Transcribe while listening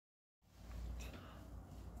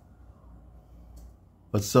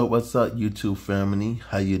What's up, YouTube family?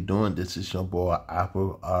 How you doing? This is your boy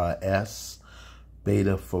Apple RS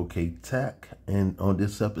Beta 4K Tech, and on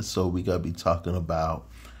this episode, we gotta be talking about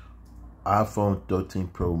iPhone 13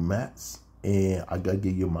 Pro Max, and I gotta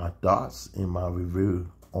give you my thoughts and my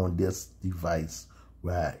review on this device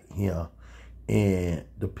right here. And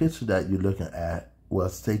the picture that you're looking at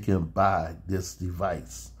was taken by this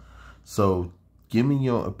device. So, give me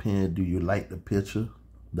your opinion. Do you like the picture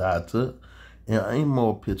that I took? And ain't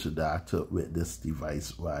more picture that I took with this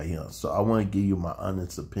device right here. So I want to give you my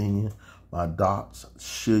honest opinion, my thoughts.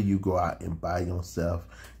 Should you go out and buy yourself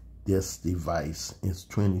this device in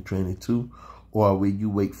 2022, or will you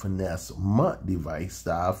wait for next month device,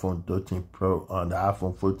 the iPhone 13 Pro, the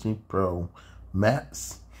iPhone 14 Pro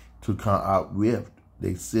Max, to come out with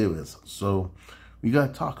the series? So we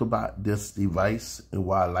gotta talk about this device and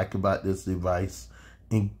what I like about this device,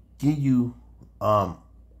 and give you a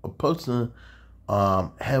person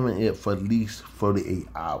having it for at least 48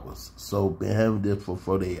 hours. So been having this for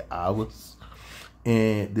 48 hours,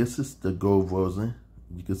 and this is the gold version.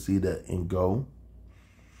 You can see that in gold,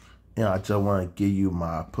 and I just want to give you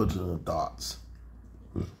my personal thoughts.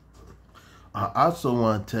 I also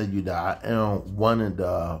want to tell you that I am one of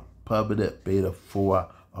the public beta 4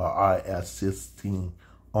 or RS16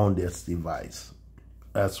 on this device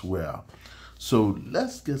as well. So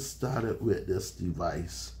let's get started with this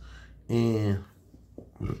device. And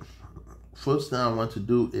first thing I want to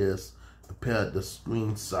do is compare the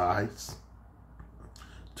screen size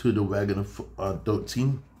to the regular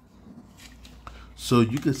 13. So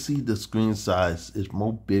you can see the screen size is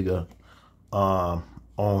more bigger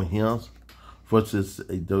on here versus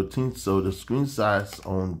a 13. So the screen size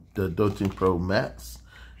on the 13 Pro Max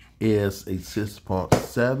is a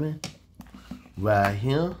 6.7 right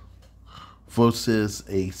here versus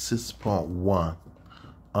a 6.1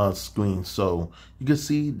 on screen. So you can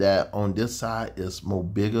see that on this side is more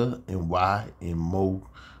bigger and wide and more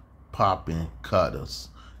popping colors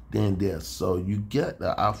than this. So you get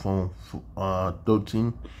the iPhone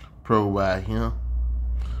 13 Pro right here,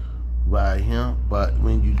 but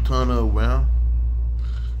when you turn it around,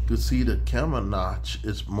 you can see the camera notch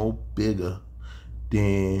is more bigger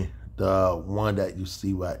than the one that you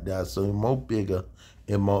see right there. So it's more bigger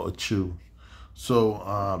and more true.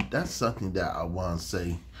 So that's something that I want to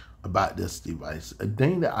say about this device. A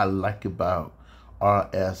thing that I like about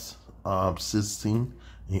RS16, and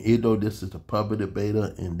even though this is the public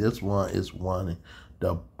beta, and this one is one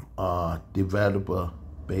the developer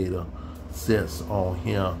beta sets on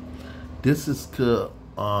here. This is good.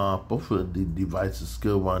 Both of the devices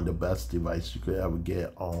could one of the best devices you could ever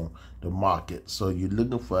get on the market. So you're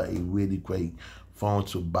looking for a really great phone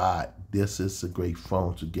to buy, this is a great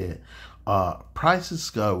phone to get. Prices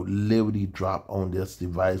go literally drop on this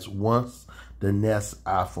device once the next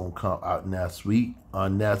iPhone come out next week,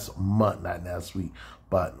 next month, not next week,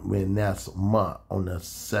 but when next month on the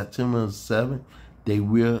September 7th, they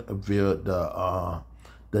will reveal the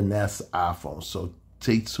next iPhone. So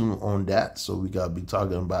stay tuned on that. So we gotta be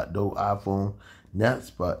talking about those iPhone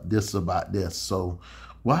next, but this is about this. So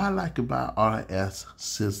what I like about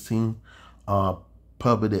RS16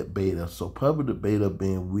 public beta. So public beta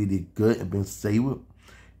been really good and been stable,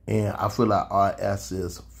 and I feel like RS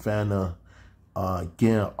is finna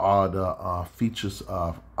getting all the features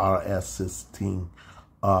of RS16.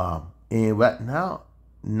 And right now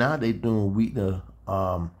they doing weekly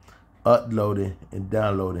uploading and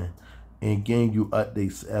downloading and getting you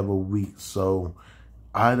updates every week. So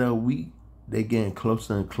either week they getting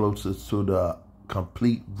closer and closer to the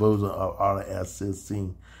complete version of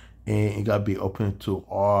RS16, and it gotta be open to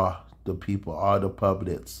all the people, all the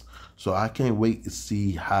publics. So I can't wait to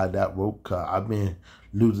see how that works. Cause I've been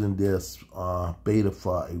losing this beta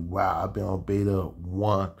for a while. I've been on beta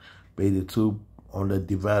 1, beta 2, on the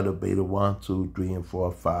developer beta 1, 2, 3, and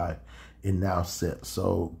 4, 5, and now 6.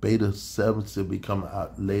 So beta 7 should be coming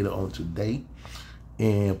out later on today,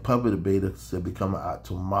 and public beta should be coming out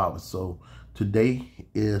tomorrow. So today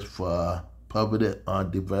is for public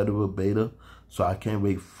developer beta. So I can't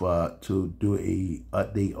wait to do a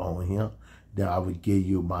update on here. Then I will give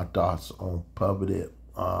you my thoughts on public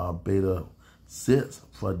beta 6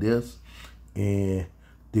 for this, and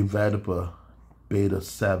developer beta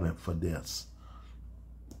 7 for this.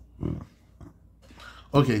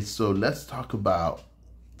 Okay, so let's talk about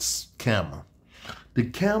camera. The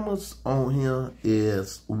cameras on here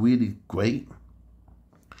is really great.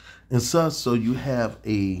 And so you have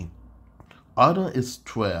a auto is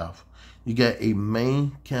 12. You got a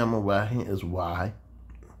main camera right here is wide.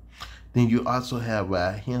 Then you also have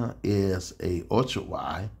right here is a ultra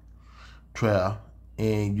wide 12,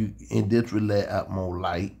 and this relay out more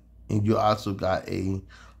light, and you also got a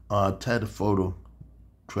telephoto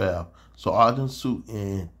trail. So all them shoot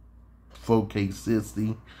in 4K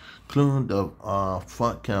 60, including the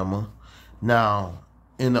front camera. Now,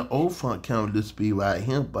 in the old front camera, this be right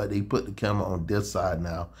here, but they put the camera on this side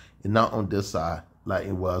now, and not on this side like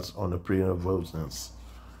it was on the previous versions.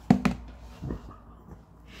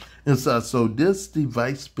 And so this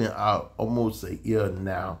device been out almost a year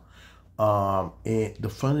now. And the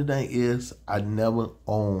funny thing is, I never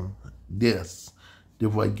owned this. They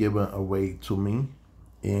were given away to me,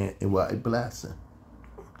 and it was a blessing.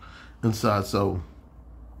 And so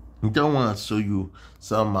I don't want to show you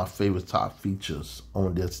some of my favorite top features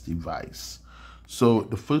on this device. So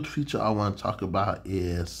the first feature I want to talk about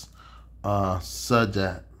is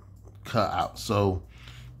subject cutout. So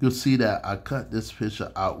you'll see that I cut this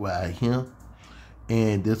picture out right here,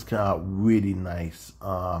 and this came out really nice.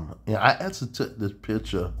 And I actually took this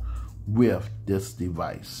picture with this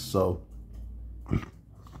device, so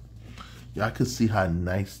y'all can see how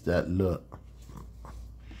nice that look.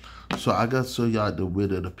 So I gotta show y'all the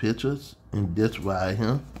width of the pictures, and this right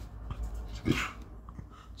here.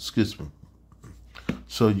 Excuse me.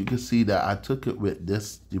 So you can see that I took it with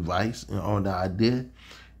this device, and all that I did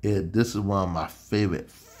is this is one of my favorite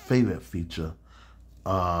feature.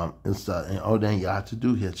 And all that you have to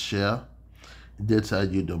do hit share. It did tell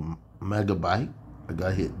you the megabyte. I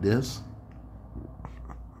gotta hit this.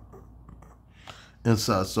 And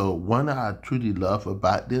so one that I truly love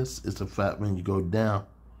about this is the fact when you go down,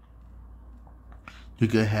 you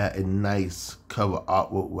can have a nice cover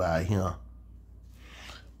artwork right here.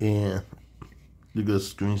 And you can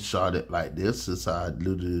screenshot it like this. This is how I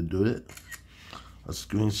literally do it. I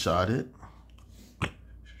screenshot it.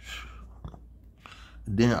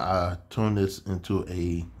 Then I turn this into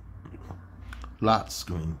a lock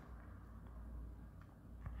screen.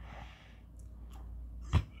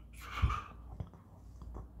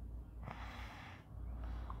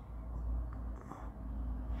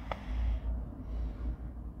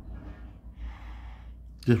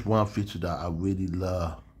 Just one feature that I really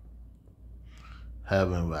love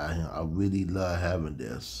having right here. I really love having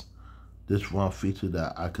this. This one feature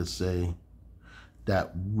that I could say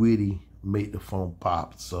that really make the phone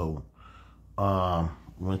pop. So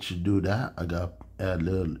once you do that, I got to add a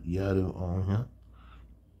little yellow on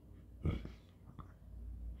here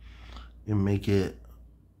and make it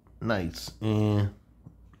nice and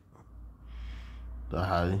the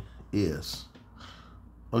how it is.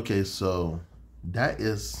 Okay, so that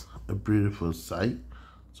is a beautiful sight.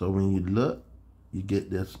 So when you look, you get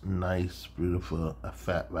this nice, beautiful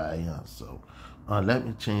effect right here. So let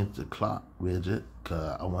me change the clock widget,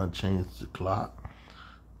 because I want to change the clock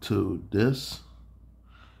to this.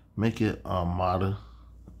 Make it modern,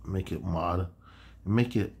 make it modern,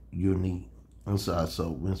 make it unique. And so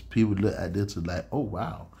when people look at this, it's like, oh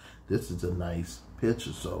wow, this is a nice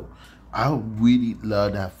picture. So I really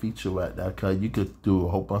love that feature right there, because you could do a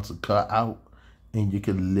whole bunch of cut out, and you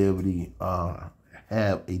can literally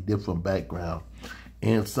have a different background.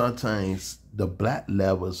 And sometimes the black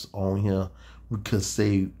levels on here could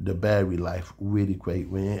save the battery life really great.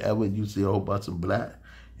 Whenever you see a whole bunch of black,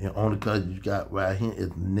 and only color you got right here is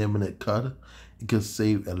limited color, it can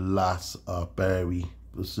save a lot of battery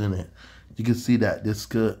percentage. You can see that this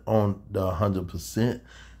good on the 100%.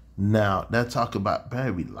 Now, let's talk about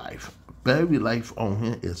battery life. Battery life on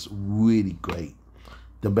here is really great.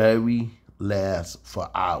 The battery lasts for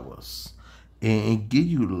hours and give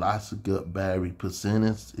you lots of good battery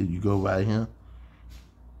percentage. If you go right here,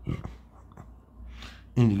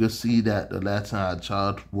 and you can see that the last time I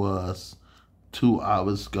charged was 2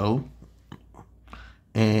 hours ago,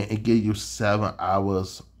 and it gives you 7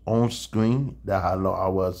 hours on screen. That's how long I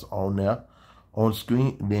was on there on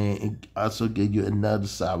screen. Then it also gives you another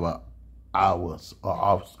 7 hours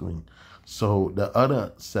off screen. So the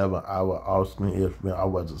other 7 hour off screen is when I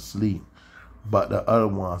was asleep, but the other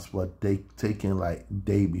ones were taken like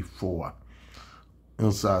day before.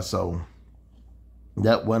 And so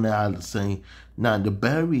that one I was saying. Now the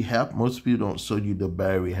battery health, most people don't show you the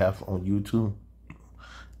battery health on YouTube.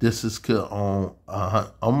 This is good on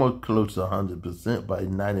almost close to 100%, but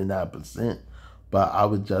 99%. But I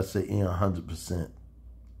would just say in 100%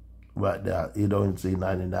 right there. It don't say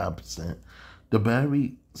 99%. The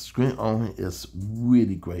battery screen on it is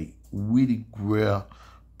really great, really great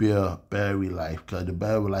battery life, because the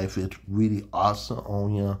battery life is really awesome on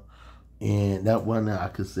here. And that one that I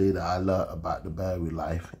could say that I love about the battery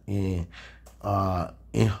life. And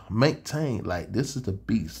maintain, like, this is the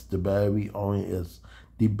beast. The battery on it is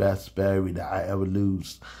the best battery that I ever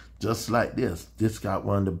used just like this. This got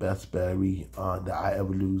one of the best battery that I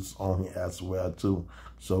ever use on here as well too.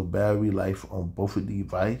 So battery life on both of these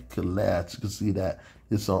devices could last. You can see that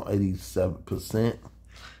it's on 87%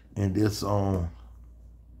 and this on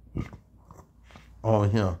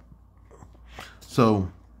here. So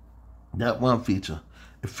that one feature.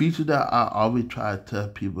 A feature that I always try to tell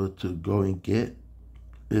people to go and get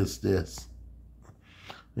is this.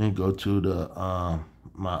 And go to the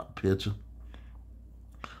my picture.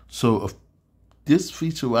 So if this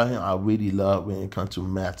feature right here I really love when it comes to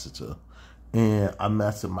Messenger. And I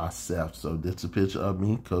master myself. So this is a picture of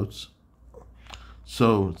me, coach.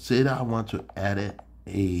 So say that I want to add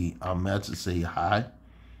a message, say hi.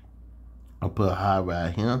 I'll put hi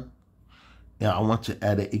right here. And I want to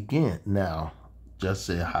add it again. Now, just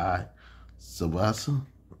say hi, Sylvester.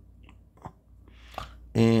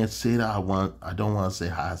 And say that I don't want to say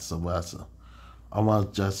hi, Sylvester. I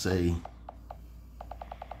want to just say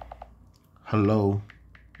hello.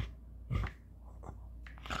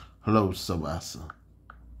 Hello, Sylvester.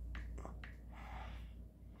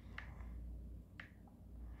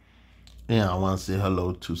 And I want to say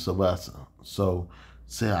hello to Sylvester. So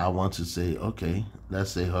say I want to say, okay,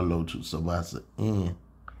 let's say hello to Sylvester and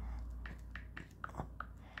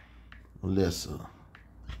Melissa.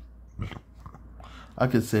 I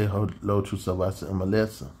could say hello to Sylvester and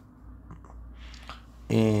Melissa.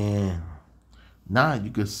 And now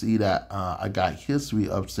you can see that I got history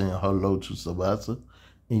of saying hello to Sylvester.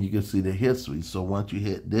 And you can see the history. So once you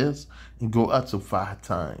hit this, and go up to 5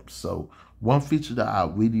 times. So one feature that I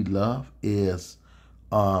really love is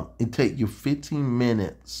it take you 15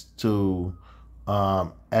 minutes to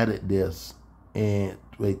edit this, and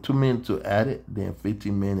wait 2 minutes to edit, then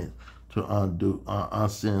 15 minutes to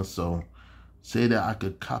unsend. So say that I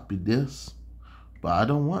could copy this, but I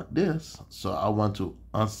don't want this, so I want to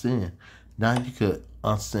unsend. Now you could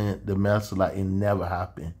unsend the message like it never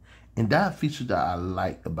happened. And that feature that I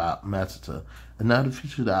like about Messenger. Another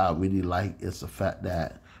feature that I really like is the fact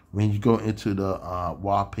that when you go into the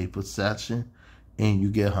wallpaper section and you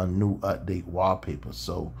get her new update wallpaper.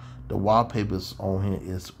 So the wallpapers on here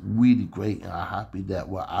is really great, and I'm happy that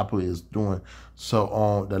what Apple is doing. So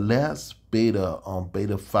on the last beta, on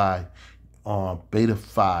beta 5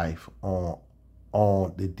 on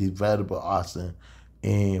the developer option,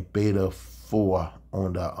 and beta 4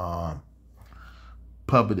 on the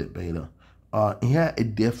public beta, it had a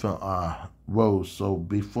different role. So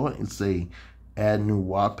before it say add new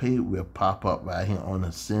wallpaper will pop up right here on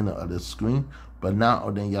the center of the screen, but now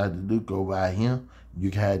all then you have to do go right here.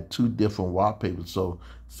 You had 2 different wallpapers. So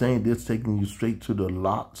saying this taking you straight to the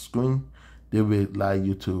lock screen, they will allow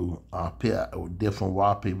you to pick a different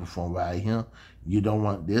wallpaper from right here. You don't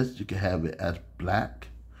want this, you can have it as black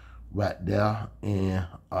right there and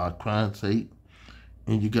crime tape.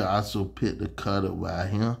 And you can also pick the color right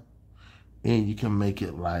here. And you can make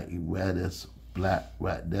it like where this black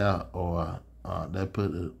right there, or they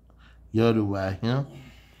put a yellow right here.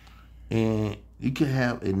 And you can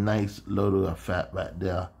have a nice little effect right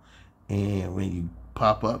there. And when you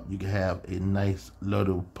pop up, you can have a nice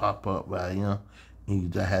little pop up right here. And you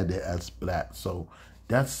just have that as black. So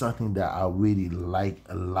that's something that I really like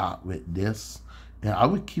a lot with this. And I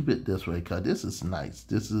would keep it this way because this is nice.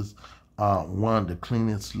 This is one of the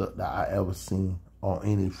cleanest look that I ever seen on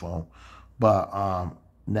any phone. But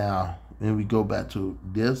now when we go back to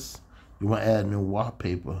this, you want to add new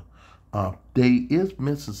wallpaper. They is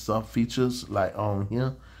missing some features like on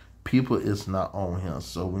here. People is not on here.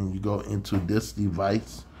 So when you go into this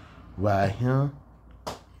device right here,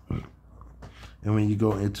 and when you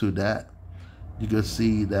go into that, you can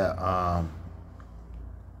see that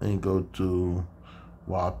and go to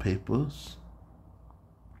wallpapers.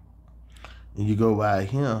 And you go right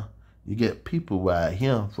here, you get people right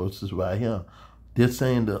here versus right here. This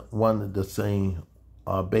ain't the one of the same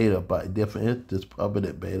beta, but different. It's this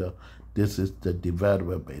public beta. This is the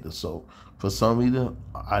developer beta. So for some reason,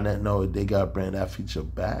 I didn't know they got to bring that feature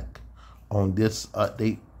back on this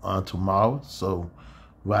update on tomorrow. So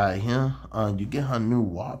right here, you get her new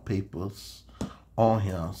wallpapers on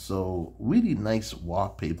here. So really nice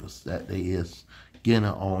wallpapers that they is getting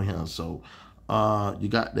on here. So you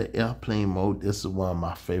got the airplane mode. This is one of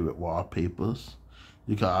my favorite wallpapers.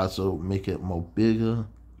 You can also make it more bigger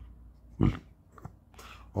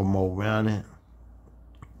or more rounded.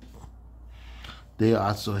 They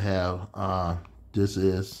also have this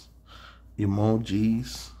is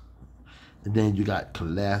emojis, and then you got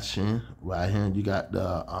collation right here. You got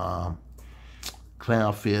the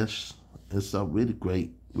clownfish. It's really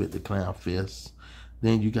great with the clownfish.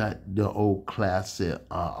 Then you got the old classic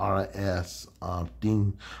RS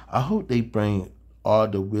theme. I hope they bring all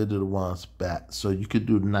the widget ones back. So you could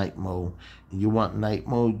do night mode. If you want night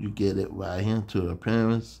mode, you get it right here to the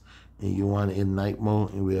appearance. And you want it in night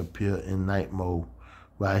mode, it will appear in night mode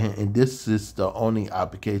right here. And this is the only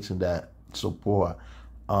application that support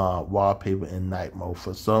wallpaper in night mode.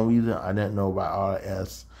 For some reason, I didn't know why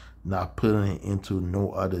RS not putting it into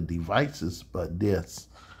no other devices but this.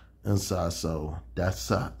 And so that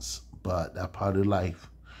sucks, but that's part of life.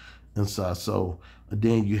 And so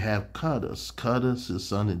then you have cutters. Cutters is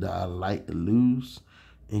something that I like to lose.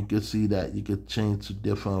 And you can see that you can change to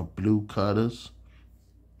different blue cutters.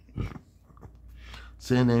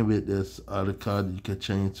 Same thing with this other cutter, you can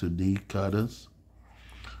change to these cutters.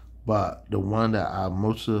 But the one that I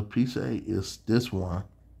most appreciate is this one.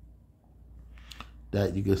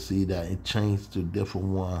 That you can see that it changed to different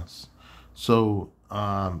ones. So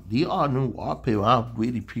these are new wallpaper. I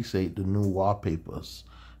really appreciate the new wallpapers.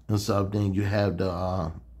 And so then you have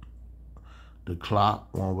the clock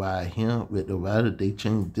one right here with the weather. They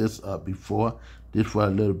changed this up before. This was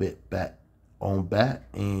a little bit back,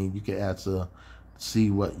 and you can actually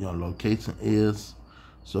see what your location is.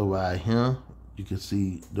 So right here, you can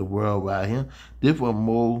see the world right here. This was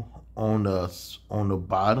more on the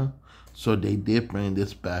bottom. So they did bring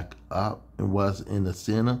this back up. It was in the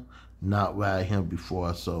center, not right here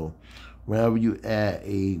before. So whenever you add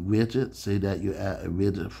a widget, say that you add a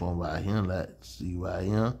widget from right here, let's see right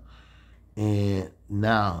here. And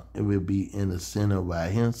now it will be in the center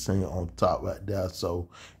right here, same on top right there. So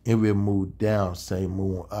it will move down, same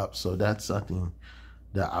move up. So that's something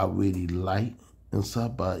that I really like and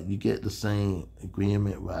stuff, but you get the same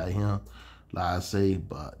agreement right here, like I say,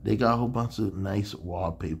 but they got a whole bunch of nice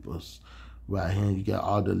wallpapers right here. You got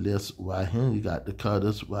all the lists right here. You got the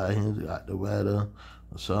cutters right here. You got the weather,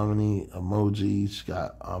 so many emojis. You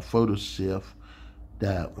got photo shift,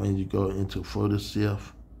 that when you go into photo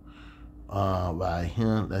shift, right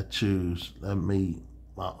here, let me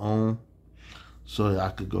my own. So I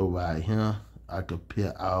could go right here. I could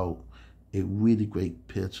pick out a really great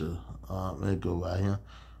picture. Let me go right here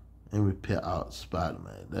and we pick out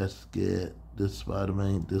Spider-Man. Let's get this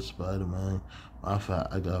Spider-Man, this Spider-Man. I thought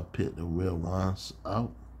I gotta pick the real ones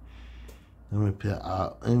out. Let me pick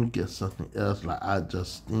out, and we get something else like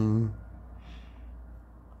iJustine.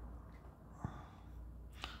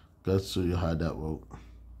 Gotta show you how that works.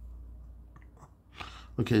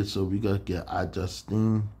 Okay, so we gotta get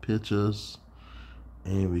iJustine pictures,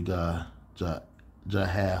 and we got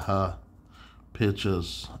just have her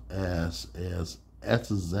pictures as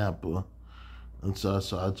example, and so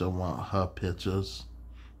I just want her pictures,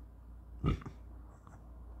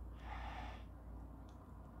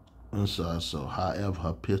 and so however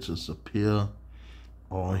her pictures appear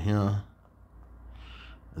on here.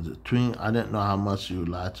 As a twin, I didn't know how much you would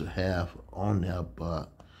like to have on there, but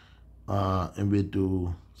and we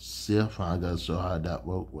do sift. I gotta show how that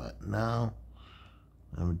works right now.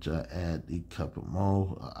 Let me just add the couple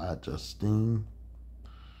more iJustine.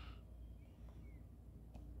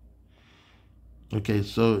 Okay,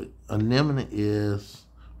 so a limit is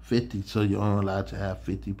 50, so you're only allowed to have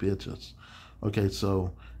 50 pictures. Okay,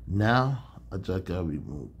 so now I just gotta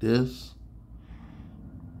remove this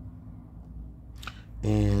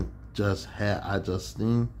and just have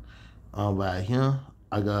iJustine right here.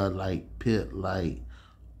 I gotta like pick like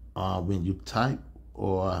when you type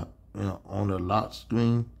or on the lock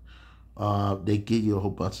screen, they give you a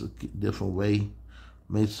whole bunch of different ways.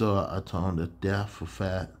 Make sure I turn the depth of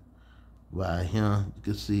fact right here. You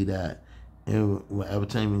can see that every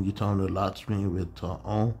time when you turn the lock screen, it will turn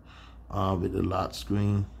on with the lock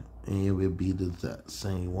screen, and it will be the exact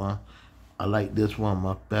same one. I like this one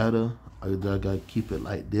much better. I just gotta keep it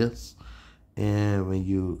like this. And when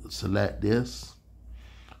you select this,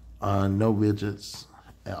 no widgets,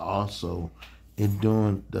 and also in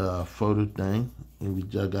doing the photo thing, and we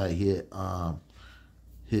just gotta hit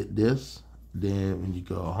this. Then when you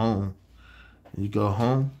go home,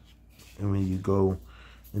 and when you go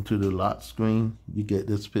into the lock screen, you get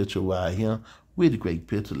this picture right here. Really great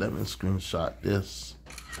picture. Let me screenshot this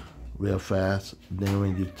real fast. Then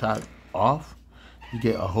when you type off, you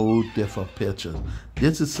get a whole different picture.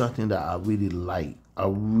 This is something that I really like. I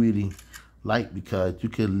really like because you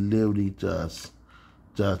can literally just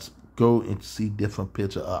go and see different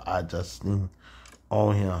pictures of iJustine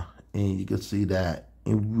on here, and you can see that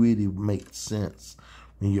it really makes sense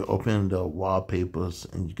when you open the wallpapers,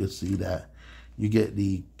 and you can see that you get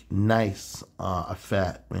the nice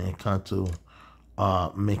effect when it comes to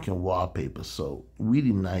making wallpapers. So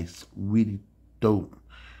really nice, really dope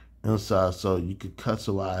inside. So you can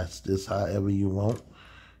customize this however you want,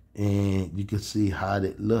 and you can see how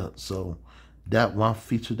it looks. So that one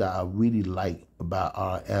feature that I really like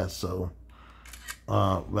about RS. So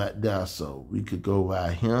right there, so we could go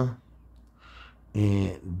right here,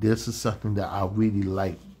 and this is something that I really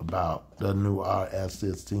like about the new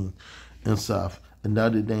RS16 and stuff.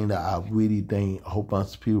 Another thing that I really think a whole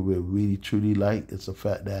bunch of people will really truly like is the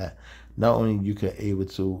fact that not only you can able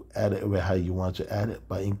to edit it how you want to edit,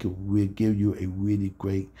 but it will give you a really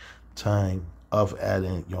great time of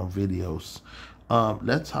editing your videos.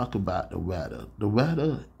 Let's talk about the weather. The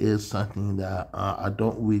weather is something that I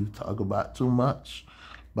don't really talk about too much,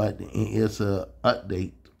 but it is an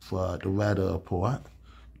update for the weather report.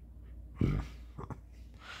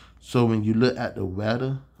 So when you look at the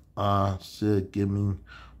weather, should give me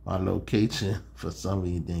my location. For some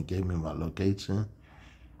reason, it didn't give me my location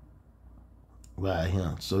right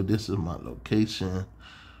here. So this is my location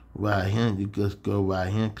right here. You just go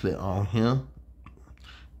right here, click on here.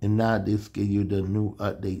 And now this give you the new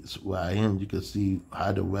updates right here. You can see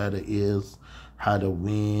how the weather is, how the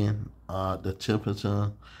wind, the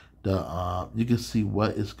temperature, you can see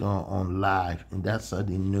what is going on live, and that's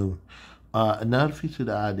something new. Another feature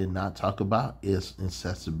that I did not talk about is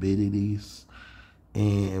accessibilities.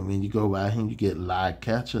 And when you go right here, you get live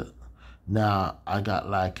catch-up. Now, I got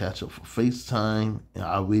live catch-up for FaceTime, and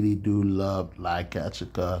I really do love live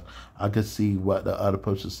catch-up because I can see what the other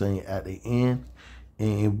person's saying at the end.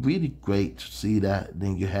 And it's really great to see that.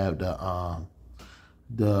 Then you have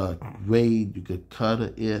the grade, you could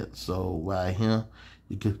color it. So right here,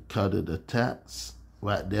 you could color the text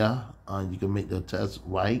right there. You can make the text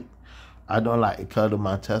white. I don't like to color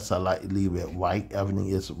my text. I like to leave it white. Everything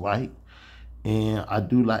is white. And I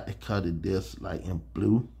do like to color this like in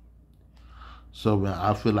blue. So when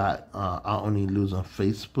I feel like I only losing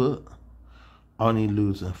Facebook,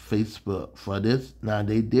 for this. Now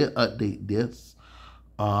they did update this.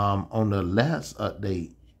 On the last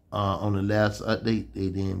update, they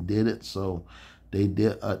didn't did it, so they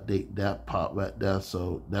did update that part right there.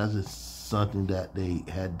 So that is something that they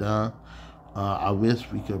had done. I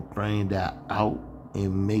wish we could bring that out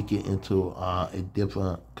and make it into a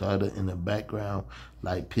different color in the background,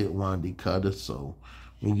 like Pit 1D color. So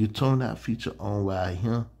when you turn that feature on right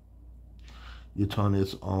here, you turn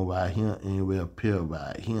this on right here, and it will appear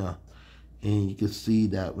right here. And you can see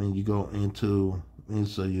that when you go into, let me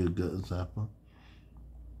show you a good example.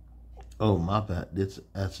 Oh, my bad. This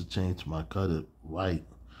has to change my color white.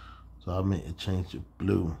 So I meant to change it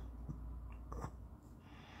blue.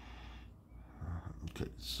 Okay,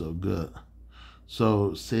 so good.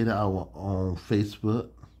 So say that I was on Facebook.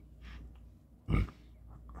 I'm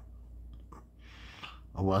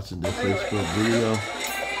watching the Facebook video.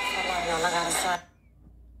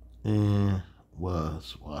 And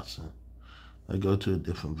was watching. I go to a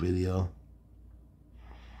different video.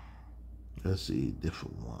 Let's see,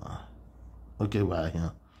 different one. Okay, right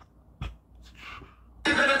here.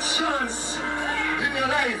 You got a chance in your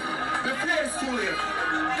life. The play's too late.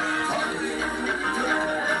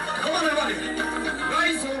 Come on, everybody.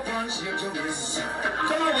 Rise up and shake your wrists.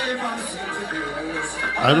 Come away from the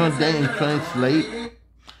city. I don't think translate.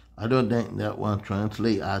 I don't think that one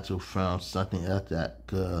translate. I just found something else that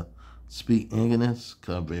could speak English.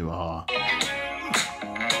 Could be very hard.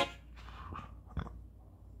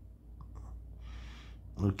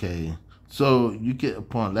 Okay, so you get a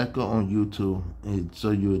point. Let's go on YouTube and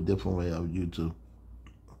show you a different way of YouTube.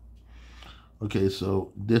 Okay,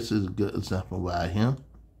 so this is a good example right here.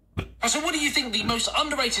 So what do you think the most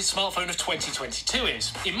underrated smartphone of 2022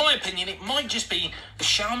 is? In my opinion, it might just be the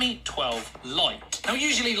Xiaomi 12 Lite. Now,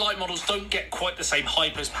 usually Lite models don't get quite the same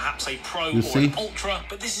hype as perhaps a Pro or an Ultra,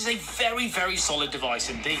 but this is a very, very solid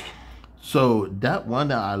device indeed. So that one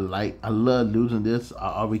that I like, I love using this.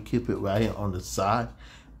 I always keep it right here on the side,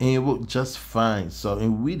 and it worked just fine. So it's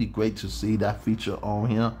really great to see that feature on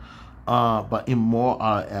here. But in more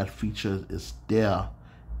RF features is there,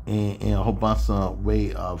 and a whole bunch of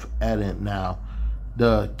way of adding. Now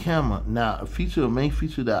the camera, now a main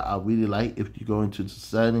feature that I really like, if you go into the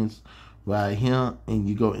settings right here and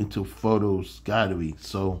you go into photos gallery.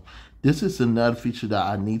 So this is another feature that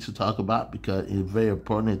I need to talk about because it's very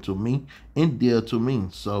important to me and dear to me.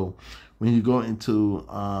 So when you go into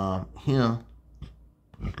here,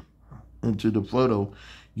 into the photo,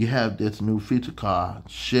 you have this new feature called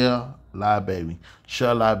Share Library.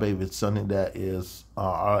 Share Library is something that is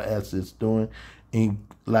RS is doing. And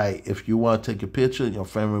like if you want to take a picture, your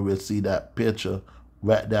family will see that picture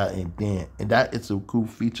right there and then. And that is a cool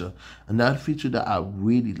feature. Another feature that I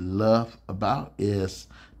really love about is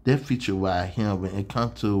that feature right here when it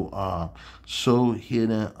comes to show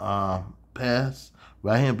hidden paths.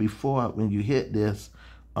 Right here before, when you hit this,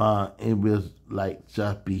 it will like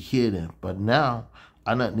just be hidden. But now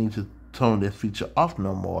I don't need to turn that feature off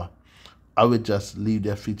no more. I would just leave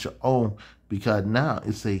that feature on because now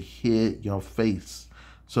it's a hide your face.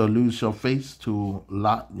 So lose your face to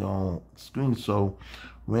lock your screen. So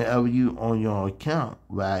whenever you on your account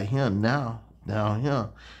right here now, down here,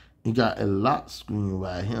 you got a lock screen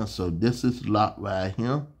right here. So this is locked right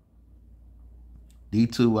here.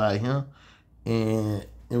 D2 right here. And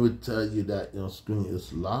it would tell you that your screen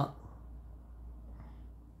is locked.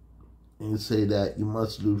 And you say that you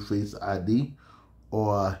must lose Face ID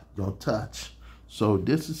or your touch. So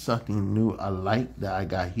this is something new I like that I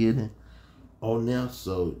got hidden on there.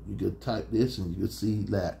 So you can type this and you can see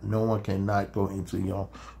that no one cannot go into your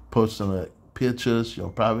personal pictures, your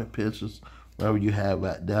private pictures, wherever you have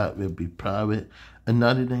at that will be private.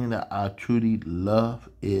 Another thing that I truly love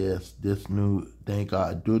is this new thing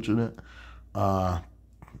called digital.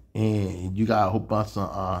 And you got a whole bunch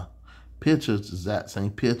of pictures, exact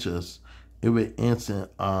same pictures. It will instant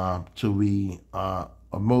to be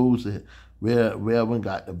emoji. Where one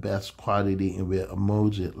got the best quality and we'll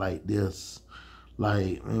emoji it like this.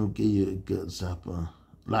 Like, let me give you a good example.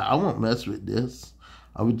 Like, I won't mess with this.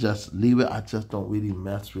 I would just leave it. I just don't really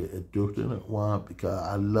mess with a digital one because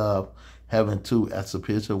I love having two as a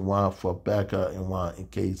picture, one for backup and one in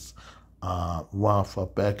case, one for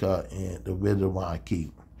backup and the original one I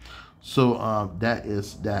keep. So that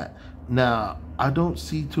is that. Now, I don't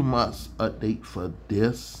see too much update for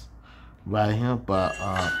this right here, but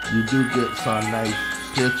you do get some nice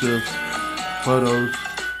pictures, photos,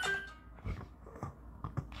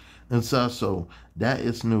 and stuff. So that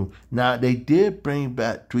is new. Now, they did bring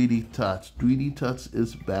back 3D Touch. 3D Touch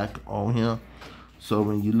is back on here. So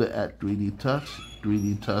when you look at 3D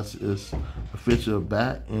Touch is official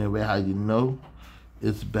back. And how you know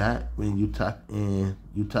it's back when you tap in,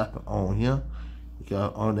 you tap it on here.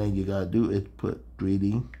 All that you gotta do is put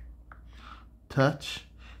 3D Touch,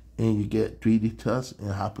 and you get 3D Touch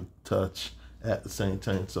and Hyper Touch at the same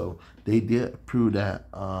time. So they did approve that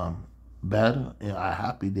better, and I'm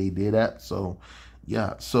happy they did that. So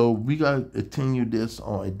yeah, so we gotta continue this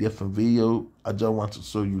on a different video. I just want to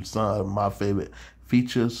show you some of my favorite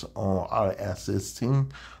features on our S16.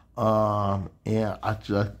 And I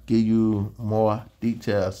just give you more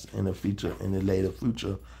details in the later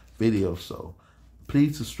future videos. So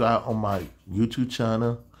please subscribe on my YouTube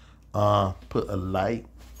channel. Put a like,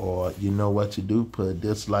 or you know what to do, put a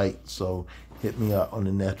dislike. So hit me up on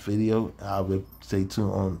the next video. I will stay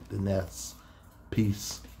tuned on the next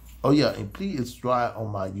piece. Oh yeah, and please subscribe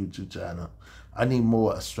on my YouTube channel. I need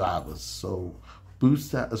more subscribers, so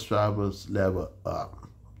boost that subscribers level up.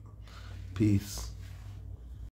 Peace.